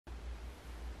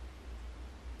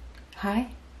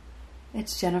Hi,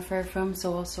 it's Jennifer from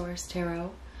Soul Source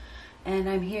Tarot, and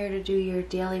I'm here to do your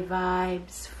daily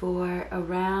vibes for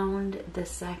around the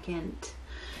 2nd.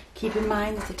 Keep in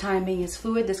mind that the timing is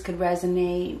fluid. This could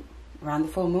resonate around the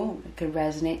full moon. It could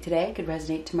resonate today, it could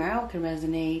resonate tomorrow, it could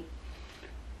resonate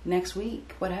next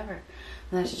week, whatever.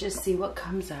 Let's just see what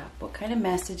comes up. What kind of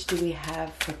message do we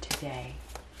have for today?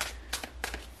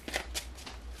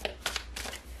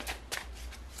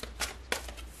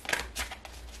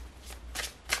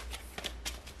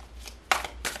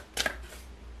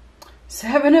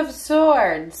 Seven of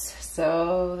Swords.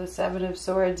 So the Seven of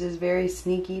Swords is very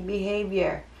sneaky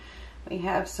behavior. We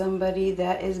have somebody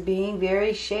that is being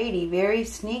very shady, very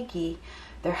sneaky.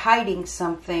 They're hiding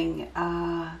something.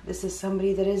 This is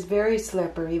somebody that is very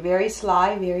slippery, very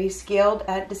sly, very skilled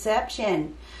at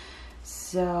deception.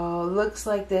 So looks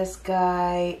like this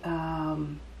guy,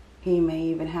 he may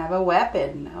even have a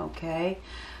weapon, okay?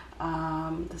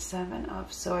 The Seven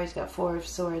of Swords, got Four of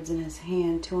Swords in his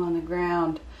hand, two on the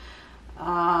ground.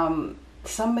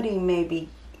 Somebody maybe,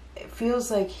 it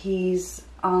feels like he's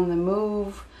on the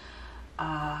move.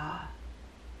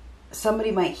 Somebody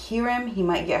might hear him. He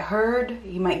might get heard.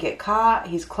 He might get caught.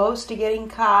 He's close to getting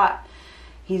caught.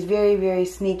 He's very, very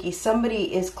sneaky.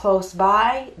 Somebody is close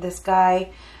by. This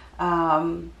guy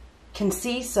can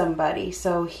see somebody.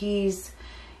 So he's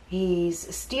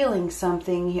stealing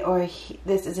something, or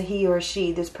this is a he or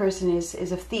she. This person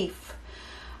is a thief.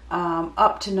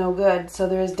 Up to no good. So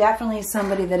there is definitely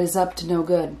somebody that is up to no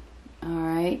good. All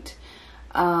right.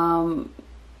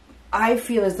 I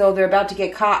feel as though they're about to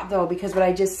get caught, though, because what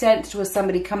I just sensed was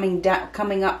somebody coming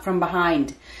up from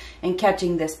behind and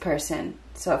catching this person.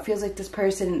 So it feels like this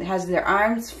person has their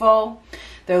arms full.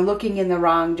 They're looking in the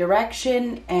wrong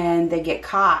direction and they get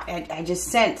caught. I just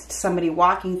sensed somebody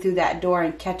walking through that door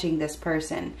and catching this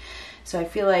person. So I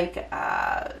feel like,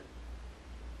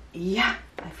 yeah,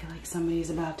 I feel like somebody's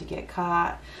about to get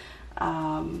caught.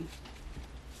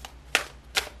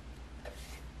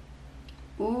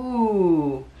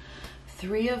 Ooh.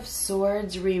 Three of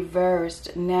Swords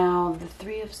reversed. Now, the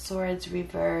Three of Swords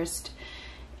reversed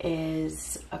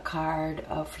is a card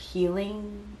of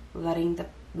healing, letting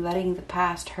the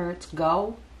past hurts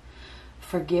go,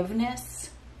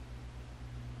 forgiveness,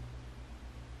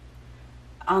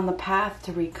 on the path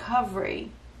to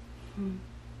recovery.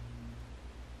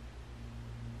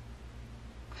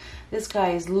 This guy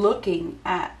is looking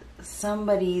at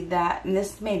somebody that, and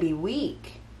this may be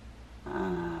weak.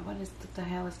 What the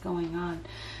hell is going on?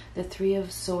 The Three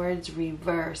of Swords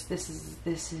reversed. This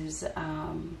is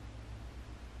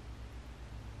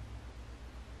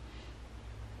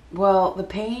well, the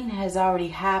pain has already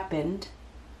happened.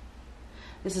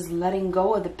 This is letting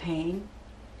go of the pain.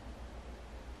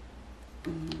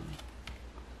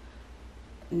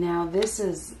 Now this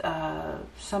is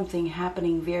something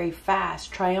happening very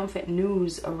fast. Triumphant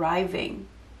news arriving.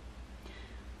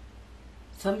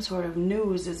 Some sort of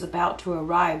news is about to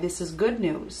arrive. This is good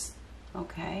news.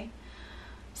 Okay.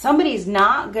 Somebody's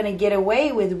not going to get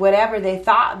away with whatever they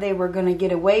thought they were going to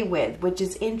get away with, which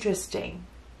is interesting.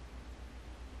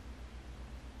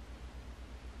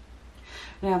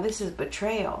 Now this is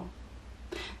betrayal.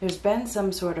 There's been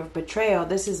some sort of betrayal.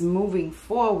 This is moving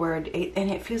forward, and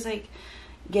it feels like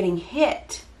getting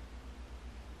hit.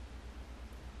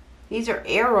 These are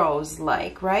arrows,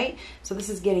 like, right? So this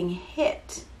is getting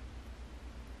hit.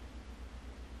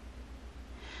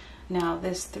 Now,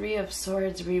 this Three of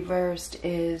Swords reversed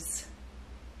is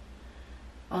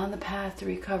on the path to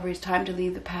recovery. It's time to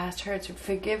leave the past hurts,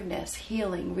 forgiveness,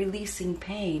 healing, releasing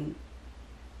pain.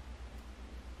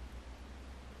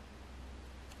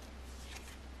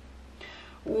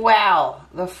 Well,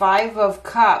 the Five of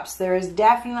Cups. There is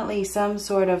definitely some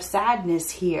sort of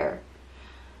sadness here.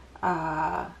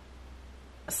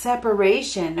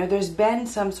 Separation, or there's been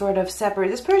some sort of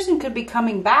separation. This person could be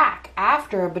coming back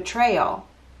after a betrayal.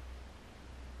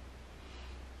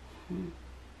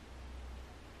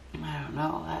 I don't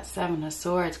know. That Seven of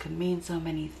Swords could mean so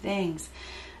many things.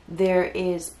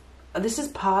 This is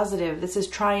positive. This is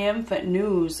triumphant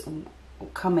news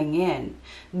coming in.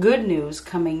 Good news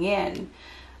coming in.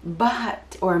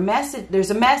 But, or a message, there's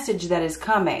a message that is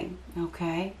coming.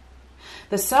 Okay.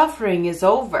 The suffering is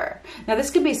over. Now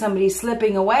this could be somebody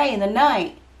slipping away in the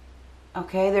night.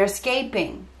 Okay. They're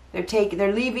escaping.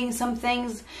 They're leaving some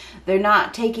things. They're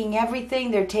not taking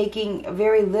everything. They're taking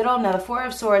very little. Now the Four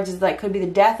of Swords is like, could be the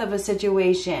death of a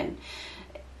situation.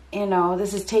 You know,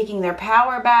 this is taking their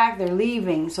power back. They're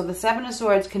leaving. So the Seven of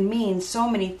Swords can mean so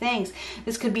many things.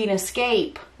 This could be an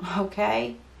escape.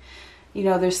 Okay. You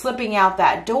know, they're slipping out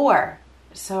that door.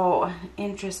 So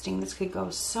interesting. This could go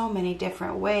so many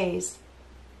different ways.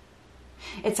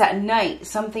 It's at night,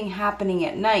 something happening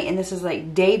at night. And this is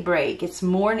like daybreak. It's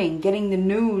morning, getting the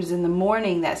news in the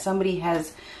morning that somebody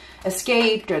has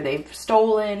escaped, or they've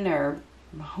stolen, or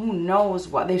who knows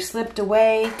what. They've slipped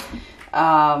away.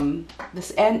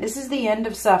 This is the end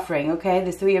of suffering, okay?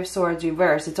 The Three of Swords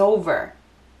reverse. It's over.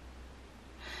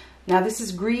 Now this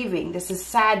is grieving. This is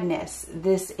sadness.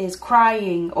 This is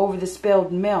crying over the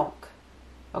spilled milk,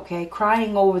 okay?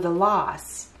 Crying over the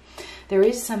loss. There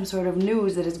is some sort of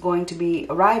news that is going to be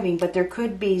arriving, but there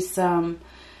could be some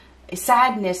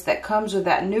sadness that comes with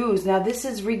that news. Now this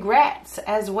is regrets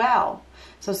as well.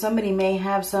 So somebody may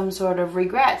have some sort of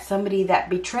regret. Somebody that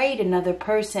betrayed another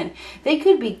person. They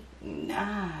could be,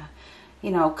 you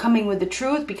know, coming with the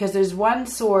truth, because there's one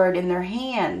sword in their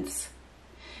hands.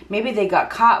 Maybe they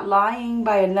got caught lying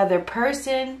by another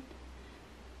person.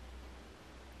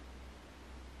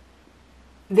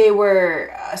 They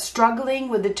were struggling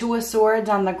with the Two of Swords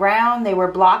on the ground. They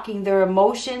were blocking their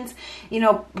emotions. You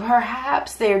know,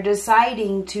 perhaps they're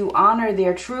deciding to honor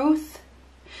their truth,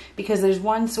 because there's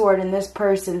one sword in this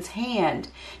person's hand.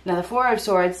 Now, the Four of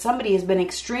Swords, somebody has been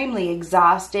extremely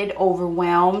exhausted,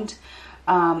 overwhelmed,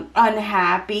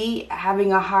 unhappy,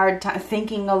 having a hard time,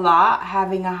 thinking a lot,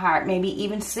 having a heart, maybe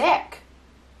even sick,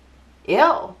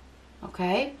 ill,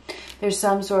 okay? There's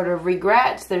some sort of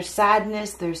regrets, there's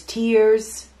sadness, there's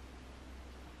tears.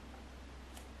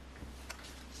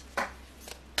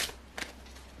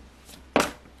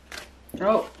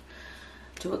 Oh,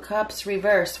 Two of Cups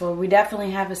reversed. Well, we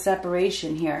definitely have a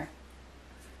separation here.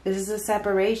 This is a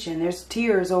separation. There's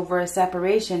tears over a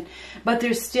separation. But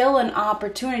there's still an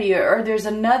opportunity, or there's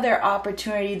another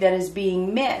opportunity that is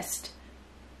being missed.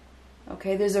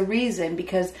 Okay, there's a reason,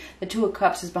 because the Two of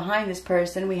Cups is behind this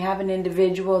person. We have an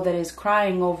individual that is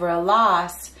crying over a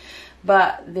loss,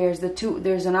 but there's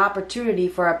an opportunity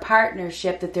for a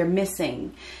partnership that they're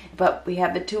missing. But we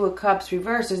have the Two of Cups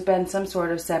reversed. There's been some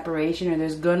sort of separation, or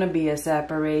there's going to be a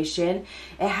separation.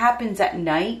 It happens at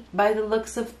night by the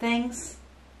looks of things.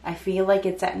 I feel like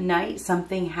it's at night.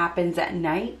 Something happens at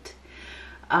night.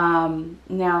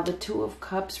 Now, the Two of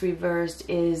Cups reversed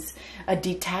is a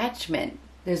detachment.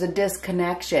 There's a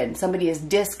disconnection. Somebody is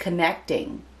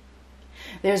disconnecting.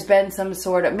 There's been some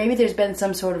sort of, maybe there's been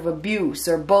some sort of abuse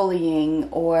or bullying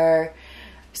or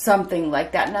something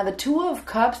like that. Now, the Two of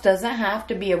Cups doesn't have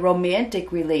to be a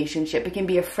romantic relationship. It can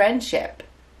be a friendship.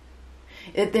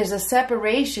 There's a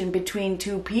separation between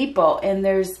two people, and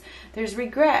there's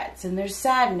regrets, and there's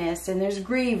sadness, and there's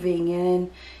grieving,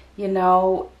 and, you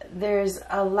know, there's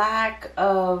a lack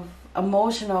of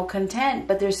emotional content,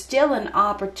 but there's still an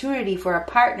opportunity for a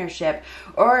partnership,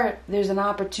 or there's an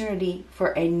opportunity for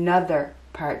another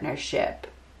partnership,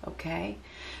 okay?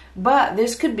 But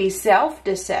this could be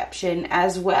self-deception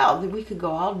as well. We could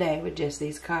go all day with just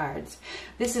these cards.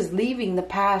 This is leaving the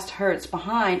past hurts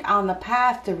behind, on the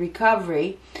path to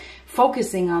recovery,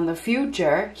 focusing on the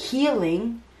future,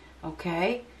 healing,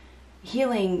 okay?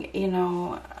 Healing, you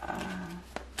know.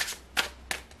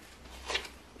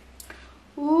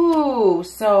 Ooh,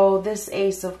 so this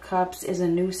Ace of Cups is a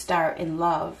new start in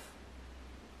love.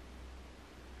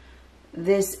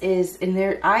 This is, and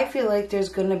there, I feel like there's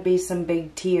going to be some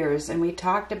big tears, and we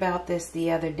talked about this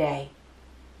the other day,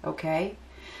 okay?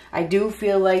 I do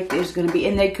feel like there's going to be,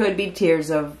 and there could be tears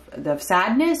of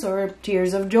sadness or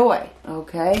tears of joy,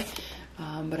 okay?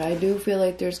 But I do feel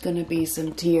like there's going to be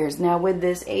some tears. Now, with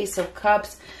this Ace of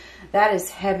Cups, that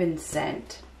is heaven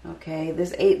sent. Okay,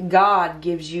 God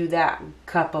gives you that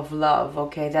cup of love.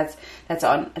 Okay, that's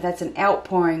an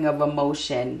outpouring of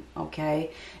emotion. Okay,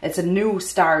 it's a new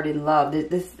start in love.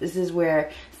 This is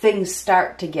where things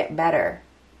start to get better.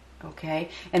 Okay,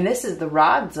 and this is the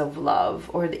rods of love,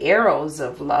 or the arrows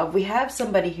of love. We have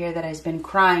somebody here that has been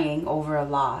crying over a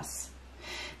loss.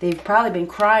 They've probably been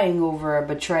crying over a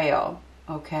betrayal.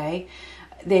 Okay.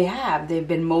 They've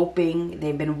been moping,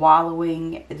 they've been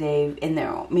wallowing,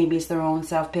 maybe it's their own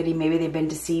self-pity, maybe they've been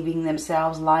deceiving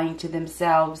themselves, lying to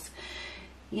themselves,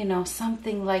 you know,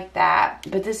 something like that.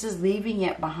 But this is leaving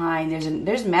it behind.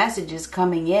 There's messages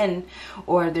coming in,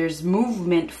 or there's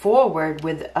movement forward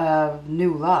with a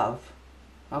new love,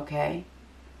 okay?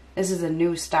 This is a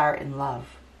new start in love,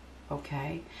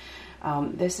 okay?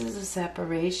 This is a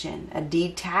separation, a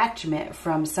detachment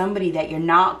from somebody that you're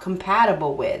not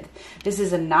compatible with. This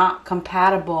is a not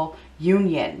compatible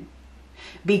union,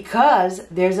 because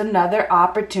there's another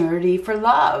opportunity for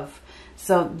love.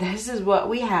 So this is what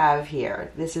we have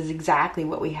here. This is exactly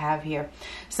what we have here.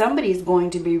 Somebody's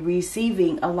going to be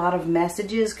receiving a lot of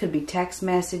messages, could be text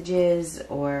messages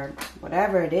or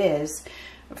whatever it is,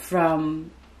 from,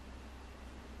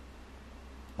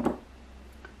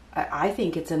 I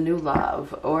think it's a new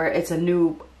love, or it's a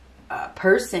new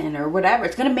person or whatever.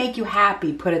 It's going to make you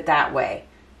happy, put it that way.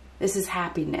 This is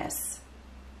happiness.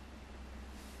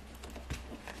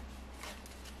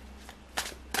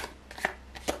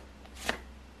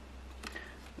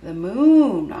 The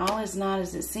moon. All is not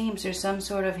as it seems. There's some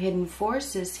sort of hidden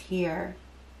forces here.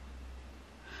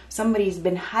 Somebody's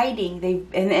been hiding.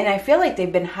 And I feel like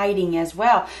they've been hiding as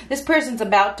well. This person's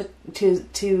about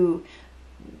to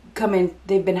come in.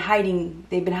 They've been hiding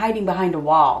behind a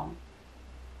wall.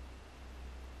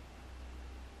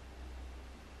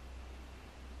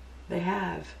 They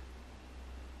have.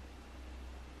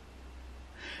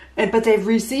 But they've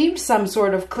received some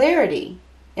sort of clarity.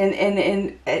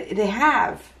 And they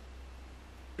have.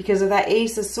 Because of that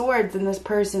Ace of Swords in this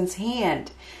person's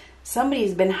hand.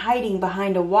 Somebody's been hiding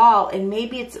behind a wall. And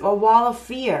maybe it's a wall of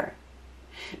fear.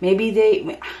 Maybe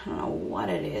I don't know what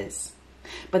it is.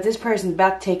 But this person's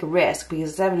about to take a risk.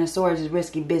 Because Seven of Swords is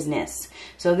risky business.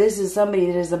 So this is somebody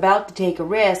that is about to take a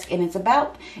risk. And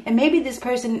maybe this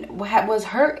person was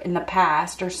hurt in the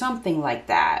past. Or something like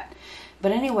that.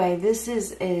 But anyway, this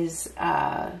is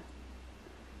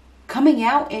coming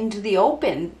out into the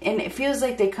open. And it feels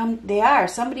like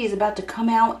somebody is about to come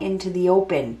out into the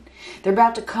open. They're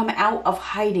about to come out of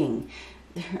hiding.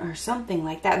 Or something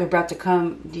like that. They're about to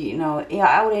come,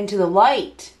 out into the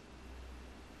light.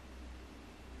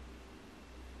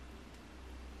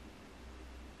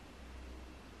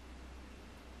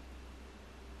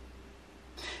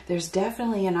 There's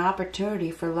definitely an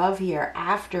opportunity for love here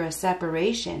after a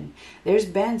separation. There's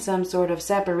been some sort of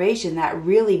separation that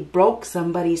really broke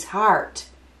somebody's heart.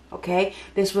 Okay?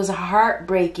 This was a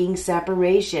heartbreaking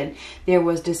separation. There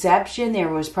was deception. There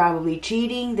was probably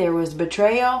cheating. There was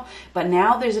betrayal. But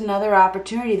now there's another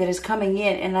opportunity that is coming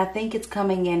in. And I think it's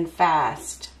coming in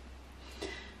fast.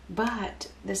 But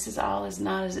this is all is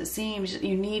not as it seems.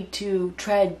 You need to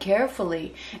tread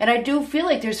carefully. And I do feel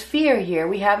like there's fear here.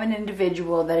 We have an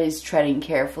individual that is treading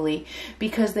carefully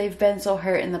because they've been so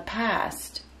hurt in the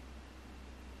past.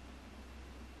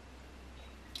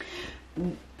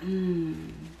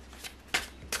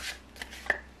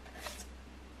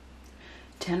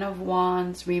 Ten of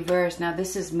Wands reverse. Now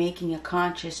this is making a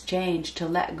conscious change to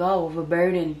let go of a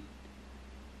burden.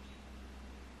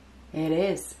 It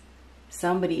is.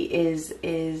 Somebody is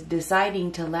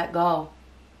deciding to let go.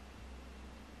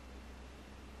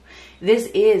 This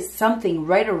is something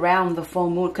right around the full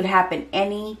moon. Could happen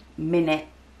any minute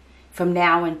from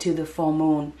now into the full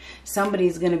moon.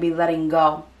 Somebody's going to be letting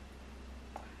go.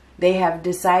 They have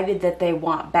decided that they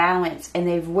want balance. And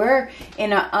they were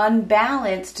in an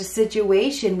unbalanced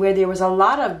situation where there was a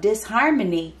lot of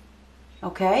disharmony.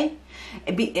 Okay?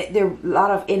 There a lot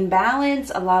of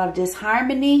imbalance, a lot of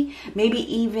disharmony, maybe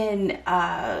even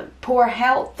poor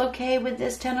health, okay, with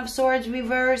this Ten of Swords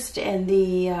reversed and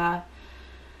the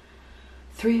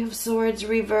Three of Swords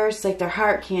reversed, like their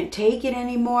heart can't take it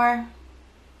anymore.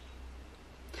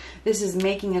 This is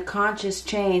making a conscious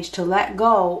change to let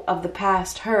go of the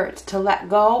past hurts, to let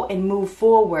go and move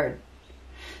forward.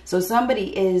 So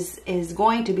somebody is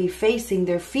going to be facing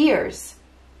their fears.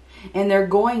 And they're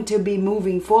going to be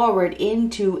moving forward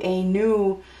into a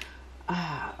new,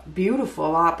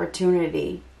 beautiful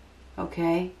opportunity.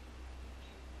 Okay?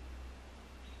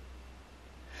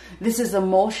 This is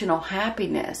emotional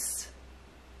happiness.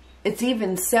 It's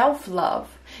even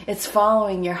self-love. It's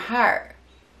following your heart.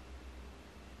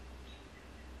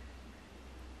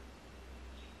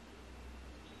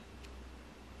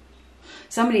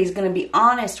 Somebody's going to be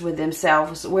honest with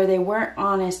themselves where they weren't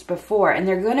honest before. And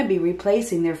they're going to be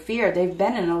replacing their fear. They've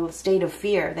been in a state of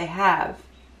fear. They have.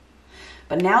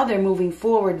 But now they're moving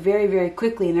forward very, very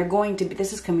quickly. And they're going to be,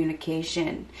 this is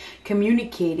communication.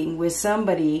 Communicating with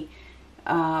somebody.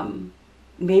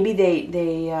 Maybe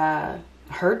they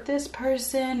hurt this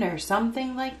person or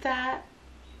something like that.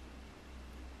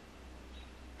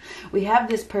 We have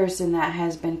this person that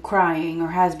has been crying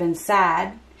or has been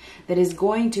sad. That is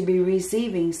going to be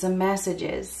receiving some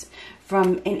messages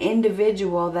from an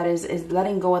individual that is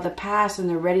letting go of the past and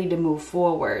they're ready to move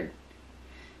forward.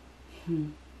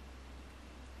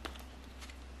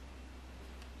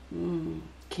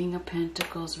 King of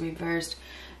Pentacles reversed.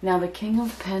 Now the King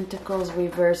of Pentacles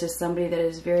reversed is somebody that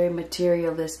is very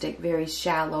materialistic, very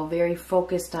shallow, very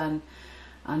focused on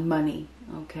money,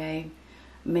 okay?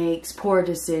 Makes poor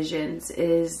decisions,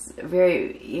 is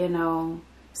very,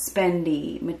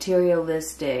 spendy,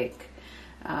 materialistic,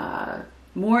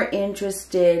 more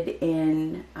interested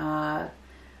in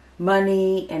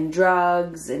money and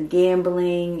drugs and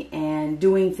gambling and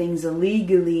doing things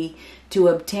illegally to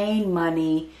obtain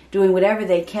money, doing whatever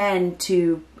they can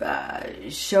to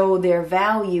show their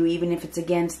value, even if it's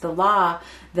against the law,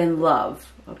 than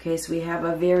love. Okay, so we have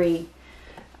a very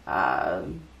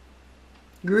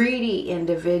greedy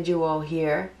individual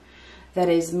here that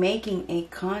is making a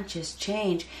conscious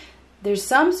change. There's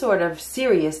some sort of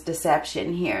serious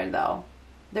deception here, though.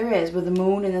 There is, with the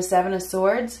moon and the Seven of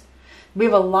Swords. We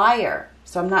have a liar.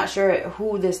 So I'm not sure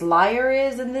who this liar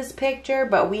is in this picture,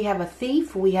 but we have a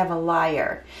thief, we have a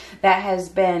liar. That has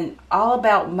been all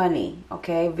about money,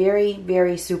 okay? Very,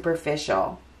 very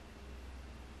superficial.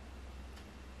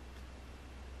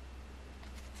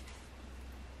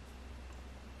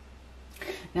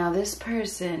 Now this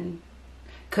person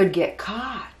could get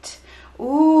caught.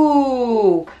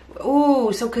 Ooh,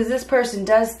 so because this person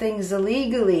does things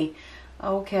illegally.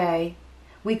 Okay.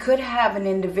 We could have an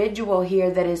individual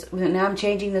here that is, now I'm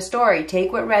changing the story.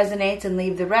 Take what resonates and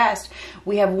leave the rest.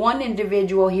 We have one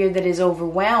individual here that is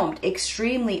overwhelmed,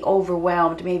 extremely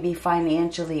overwhelmed, maybe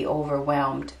financially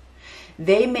overwhelmed.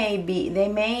 They may be,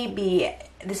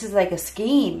 this is like a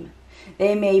scheme.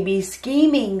 They may be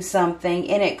scheming something,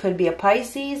 and it could be a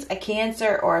Pisces, a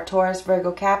Cancer, or a Taurus,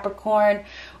 Virgo, Capricorn,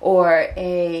 or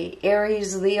a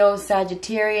Aries, Leo,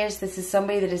 Sagittarius. This is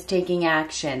somebody that is taking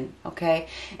action, okay?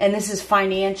 And this is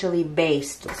financially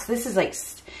based. So this is like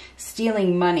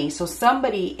stealing money. So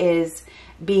somebody is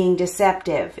being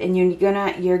deceptive, and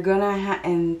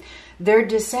and their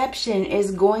deception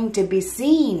is going to be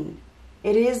seen.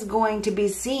 It is going to be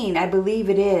seen. I believe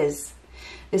it is.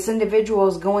 This individual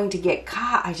is going to get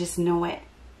caught. I just know it.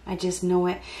 I just know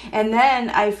it. And then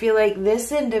I feel like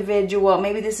this individual,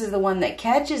 maybe this is the one that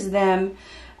catches them.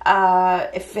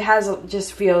 If it has,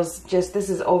 just feels just, this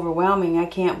is overwhelming. I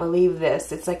can't believe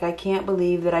this. It's like, I can't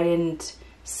believe that I didn't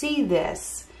see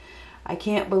this. I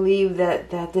can't believe that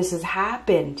this has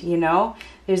happened, you know.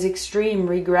 There's extreme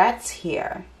regrets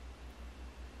here.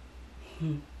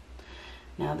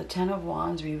 Now the Ten of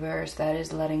Wands reversed, that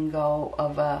is letting go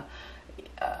of a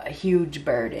huge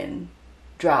burden,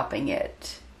 dropping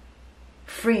it,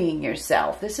 freeing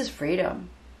yourself. This is freedom.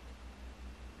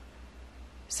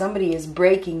 Somebody is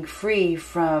breaking free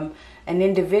from an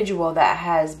individual that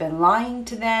has been lying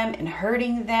to them and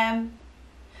hurting them.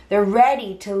 They're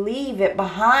ready to leave it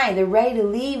behind. They're ready to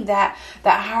leave that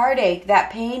heartache,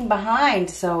 that pain behind.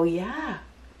 So yeah.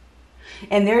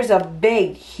 And there's a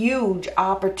big, huge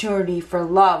opportunity for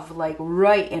love, like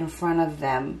right in front of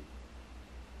them.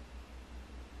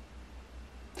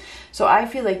 So I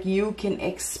feel like you can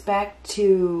expect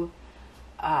to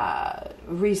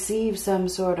receive some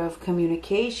sort of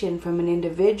communication from an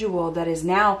individual that is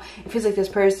now, it feels like this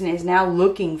person is now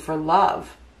looking for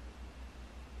love.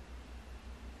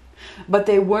 But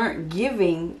they weren't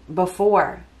giving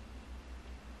before,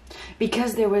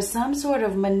 because there was some sort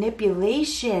of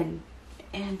manipulation.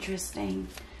 Interesting.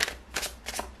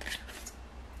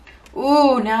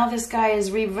 Ooh, now this guy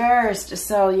is reversed.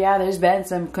 So yeah, there's been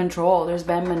some control. There's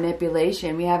been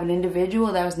manipulation. We have an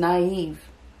individual that was naive.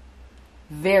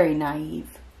 Very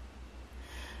naive.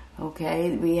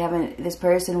 Okay, this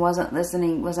person wasn't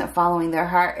listening, wasn't following their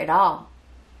heart at all.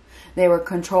 They were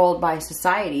controlled by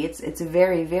society. It's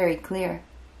very, very clear.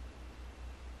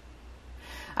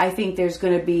 I think there's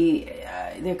going to be,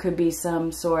 there could be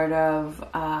some sort of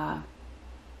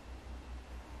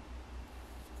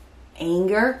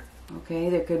anger. Okay,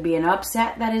 there could be an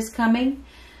upset that is coming.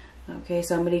 Okay,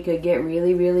 somebody could get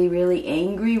really, really, really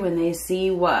angry when they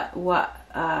see what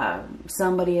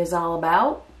somebody is all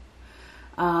about.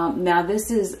 Now this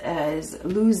is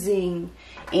losing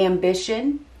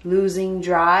ambition, losing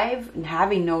drive, and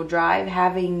having no drive,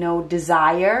 having no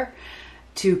desire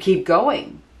to keep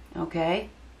going. Okay,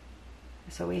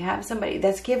 so we have somebody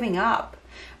that's giving up.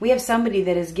 We have somebody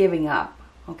that is giving up.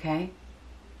 Okay.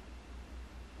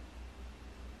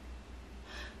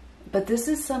 But this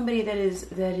is somebody that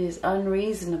is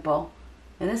unreasonable,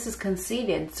 and this is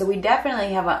conceited. So we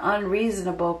definitely have an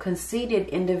unreasonable, conceited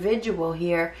individual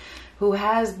here who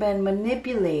has been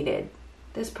manipulated.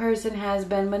 This person has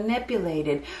been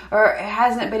manipulated, or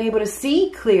hasn't been able to see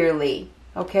clearly.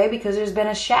 Okay, because there's been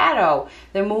a shadow.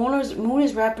 The moon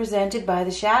is represented by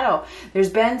the shadow. There's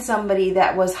been somebody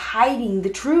that was hiding the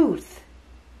truth.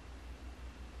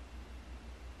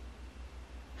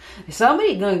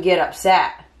 Somebody's going to get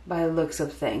upset by the looks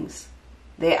of things.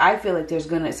 I feel like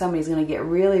somebody's gonna get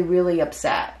really, really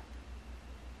upset.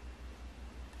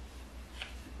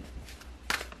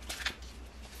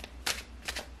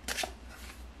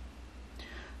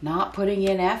 Not putting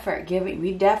in effort,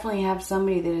 we definitely have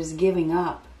somebody that is giving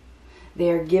up.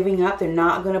 They're giving up. They're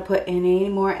not going to put in any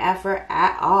more effort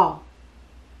at all.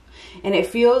 And it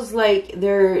feels like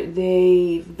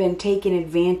they've been taken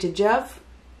advantage of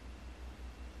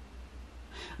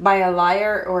by a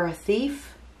liar or a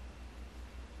thief.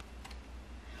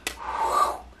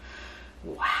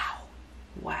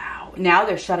 now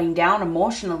they're shutting down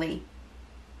emotionally.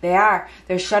 They are.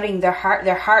 They're shutting their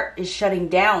heart is shutting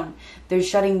down. They're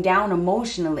shutting down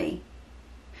emotionally.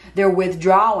 They're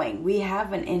withdrawing. We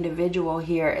have an individual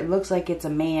here. It looks like it's a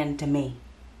man to me.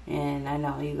 And I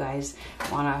know you guys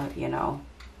want to, you know,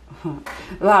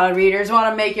 a lot of readers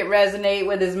want to make it resonate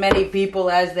with as many people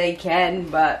as they can,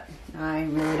 but I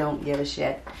really don't give a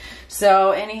shit.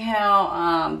 So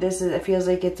anyhow, it feels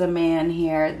like it's a man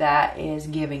here that is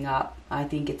giving up. I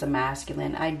think it's a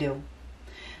masculine. I do.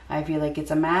 I feel like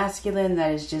it's a masculine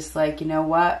that is just like, you know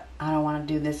what? I don't want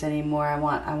to do this anymore. I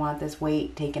want this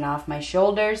weight taken off my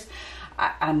shoulders.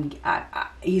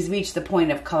 He's reached the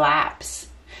point of collapse.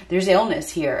 There's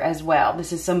illness here as well.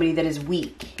 This is somebody that is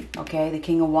weak. Okay, the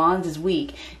King of Wands is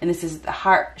weak, and this is the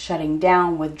heart shutting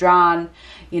down, withdrawn.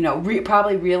 You know,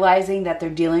 probably realizing that they're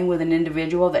dealing with an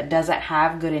individual that doesn't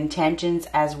have good intentions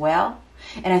as well.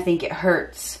 And I think it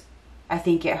hurts. I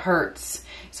think it hurts.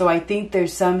 So I think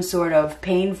there's some sort of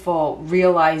painful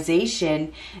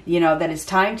realization, you know, that it's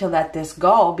time to let this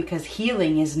go because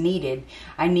healing is needed.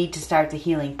 I need to start the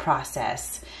healing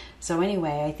process. So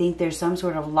anyway, I think there's some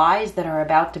sort of lies that are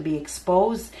about to be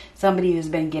exposed. Somebody who's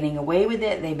been getting away with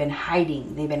it. They've been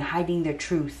hiding. They've been hiding their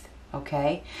truth.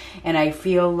 Okay. And I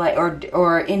feel like,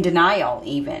 or in denial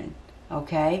even.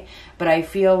 Okay. But I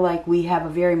feel like we have a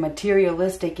very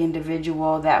materialistic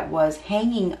individual that was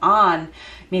hanging on.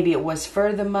 Maybe it was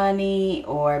for the money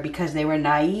or because they were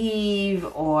naive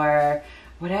or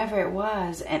whatever it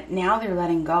was. And now they're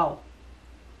letting go.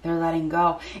 They're letting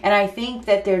go. And I think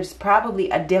that there's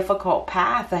probably a difficult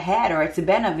path ahead, or it's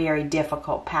been a very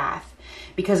difficult path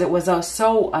because it was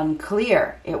so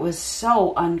unclear. It was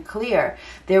so unclear.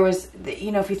 There was,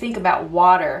 you know, if you think about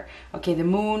water, okay, the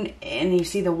moon, and you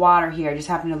see the water here, just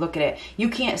happen to look at it. You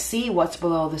can't see what's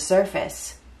below the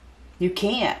surface. You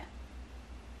can't.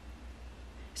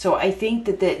 So I think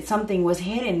that something was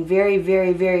hidden very,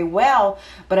 very, very well.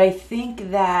 But I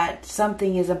think that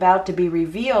something is about to be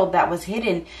revealed that was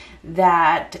hidden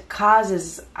that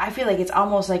causes, I feel like it's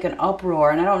almost like an uproar.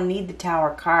 And I don't need the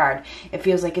Tower card. It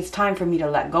feels like it's time for me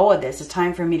to let go of this. It's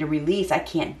time for me to release. I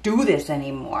can't do this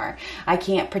anymore. I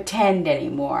can't pretend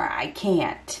anymore. I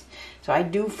can't. So I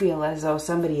do feel as though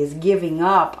somebody is giving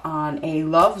up on a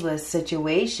loveless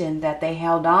situation that they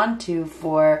held on to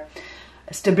for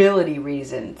stability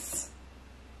reasons.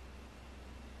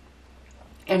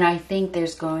 And I think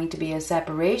there's going to be a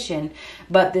separation.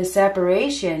 But this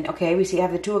separation, okay, we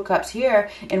have the Two of Cups here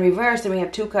in reverse, and we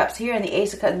have Two Cups here, and the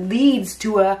Ace of Cups leads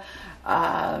to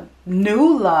a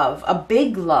new love, a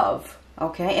big love,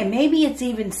 okay? And maybe it's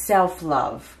even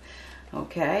self-love,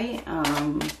 okay?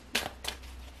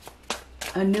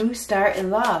 A new start in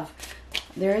love.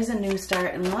 There is a new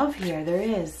start in love here. There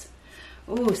is.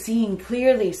 Ooh, seeing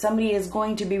clearly. Somebody is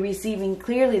going to be receiving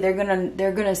clearly. They're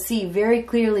gonna see very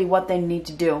clearly what they need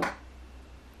to do.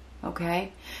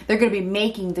 Okay? They're gonna be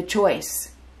making the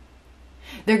choice.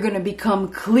 They're gonna become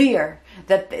clear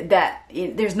that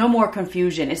there's no more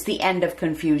confusion. It's the end of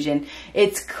confusion.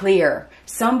 It's clear.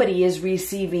 Somebody is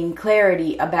receiving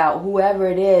clarity about whoever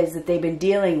it is that they've been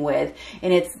dealing with,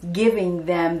 and it's giving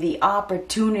them the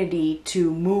opportunity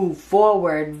to move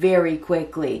forward very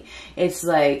quickly. It's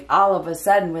like all of a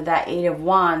sudden with that Eight of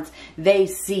Wands, they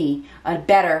see a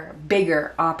better,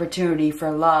 bigger opportunity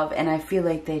for love, and I feel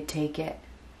like they take it.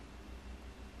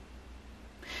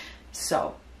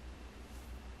 So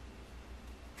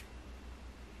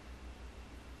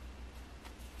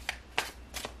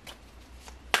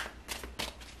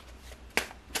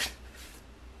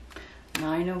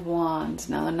Nine of Wands.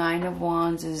 Now the Nine of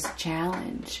Wands is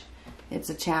challenge. It's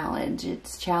a challenge.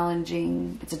 It's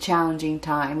challenging. It's a challenging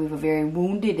time. We have a very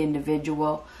wounded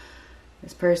individual.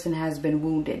 This person has been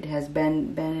wounded. Has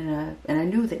been in a, and I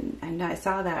knew that, and I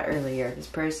saw that earlier. This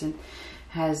person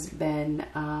has been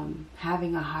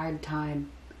having a hard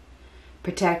time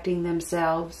protecting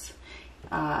themselves,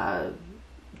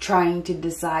 trying to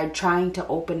decide, trying to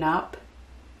open up.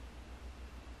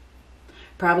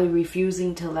 Probably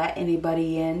refusing to let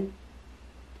anybody in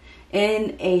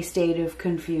a state of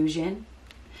confusion.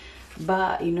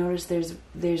 But you notice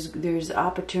there's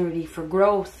opportunity for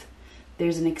growth.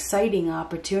 There's an exciting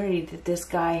opportunity that this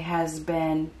guy has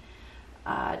been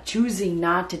choosing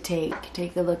not to take.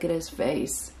 Take a look at his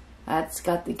face. That's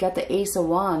got the Ace of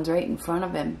Wands right in front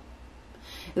of him.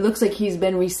 It looks like he's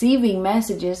been receiving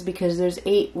messages because there's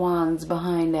 8 wands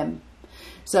behind him.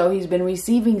 So he's been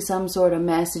receiving some sort of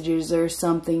messages or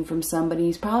something from somebody.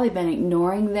 He's probably been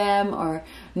ignoring them or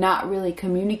not really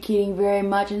communicating very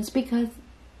much. And it's because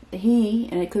he,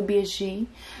 and it could be a she,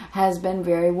 has been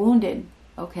very wounded.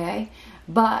 Okay?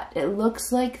 But it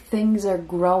looks like things are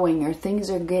growing or things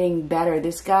are getting better.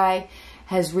 This guy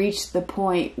has reached the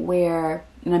point where,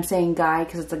 and I'm saying guy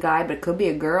because it's a guy, but it could be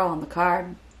a girl on the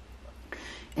card,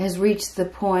 has reached the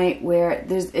point where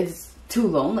it's too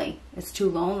lonely. It's too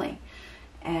lonely.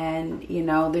 And, you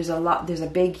know, there's a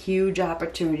big, huge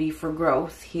opportunity for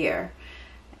growth here.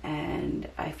 And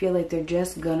I feel like they're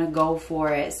just gonna go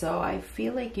for it. So I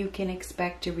feel like you can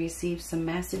expect to receive some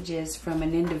messages from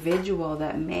an individual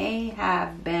that may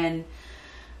have been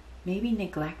maybe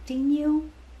neglecting you.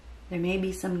 There may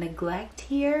be some neglect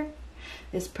here.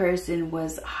 This person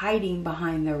was hiding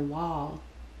behind their wall.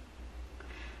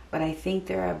 But I think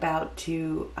they're about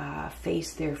to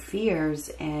face their fears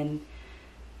and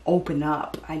open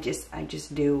up. I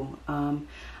just do.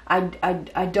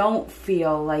 I don't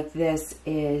feel like this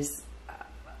is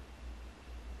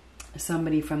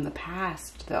somebody from the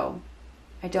past, though.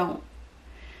 I don't.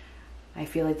 I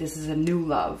feel like this is a new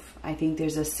love. I think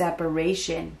there's a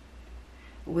separation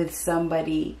with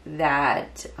somebody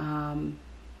that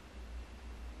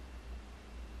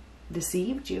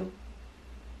deceived you.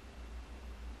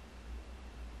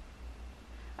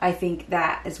 I think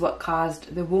that is what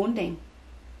caused the wounding.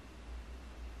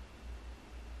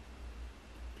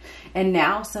 And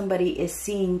now somebody is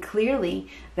seeing clearly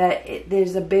that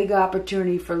there's a big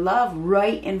opportunity for love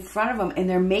right in front of them. And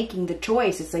they're making the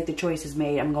choice. It's like the choice is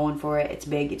made. I'm going for it. It's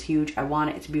big. It's huge. I want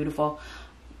it. It's beautiful.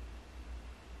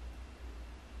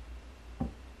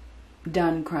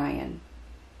 Done crying.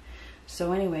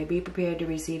 So anyway, be prepared to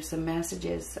receive some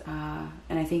messages.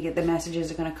 And I think the messages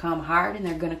are going to come hard and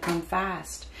they're going to come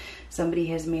fast. Somebody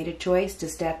has made a choice to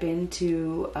step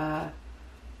into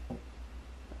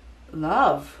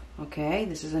love. Okay,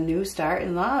 this is a new start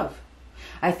in love.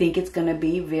 I think it's going to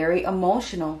be very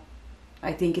emotional.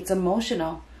 I think it's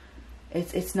emotional.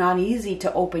 It's not easy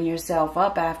to open yourself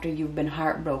up after you've been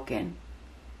heartbroken.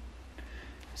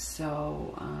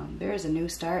 So there is a new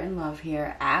start in love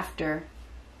here after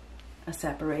a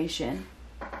separation.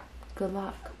 Good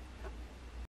luck.